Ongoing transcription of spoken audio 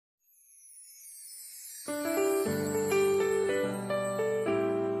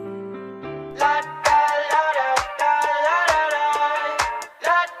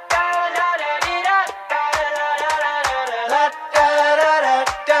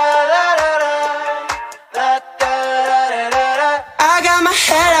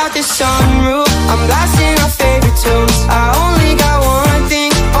the sunroof. I'm blasting our favorite tunes. I only got one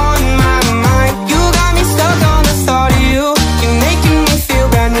thing on my mind. You got me stuck on the thought of you. You're making me feel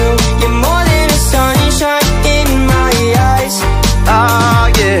brand new. You're more than a sunshine in my eyes. Oh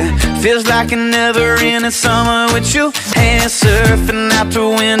yeah, feels like a never-ending summer with you. Hand surfing out the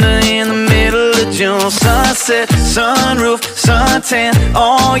window in the middle of June. Sunset, sunroof, suntan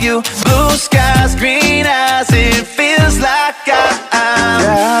on you. Blue skies, green eyes. It feels like I'm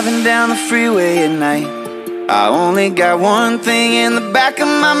driving down the freeway at night. I only got one thing in the back of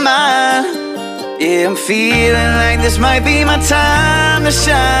my mind. Yeah, I'm feeling like this might be my time to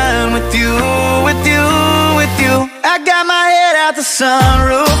shine with you, with you, with you. I got my head out the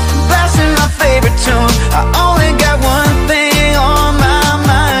sunroof, blasting my favorite tune. I only got one thing on my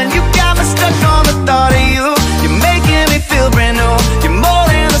mind. You got me stuck on the thought of you. You're making me feel brand new. You're more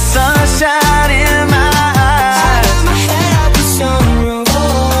than the sunshine in my eyes. I got my head out the sunroof.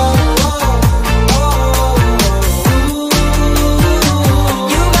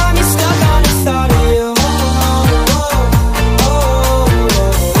 You got me stuck on the thought of you.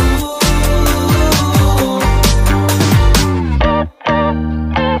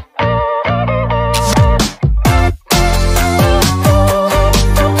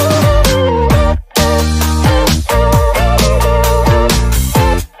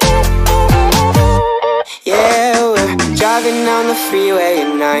 Driving down the freeway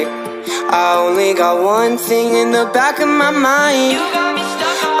at night. I only got one thing in the back of my mind.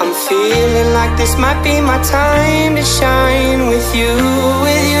 I'm feeling like this might be my time to shine with you,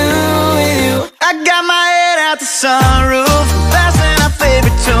 with you, with you. I got my head out the sunroof,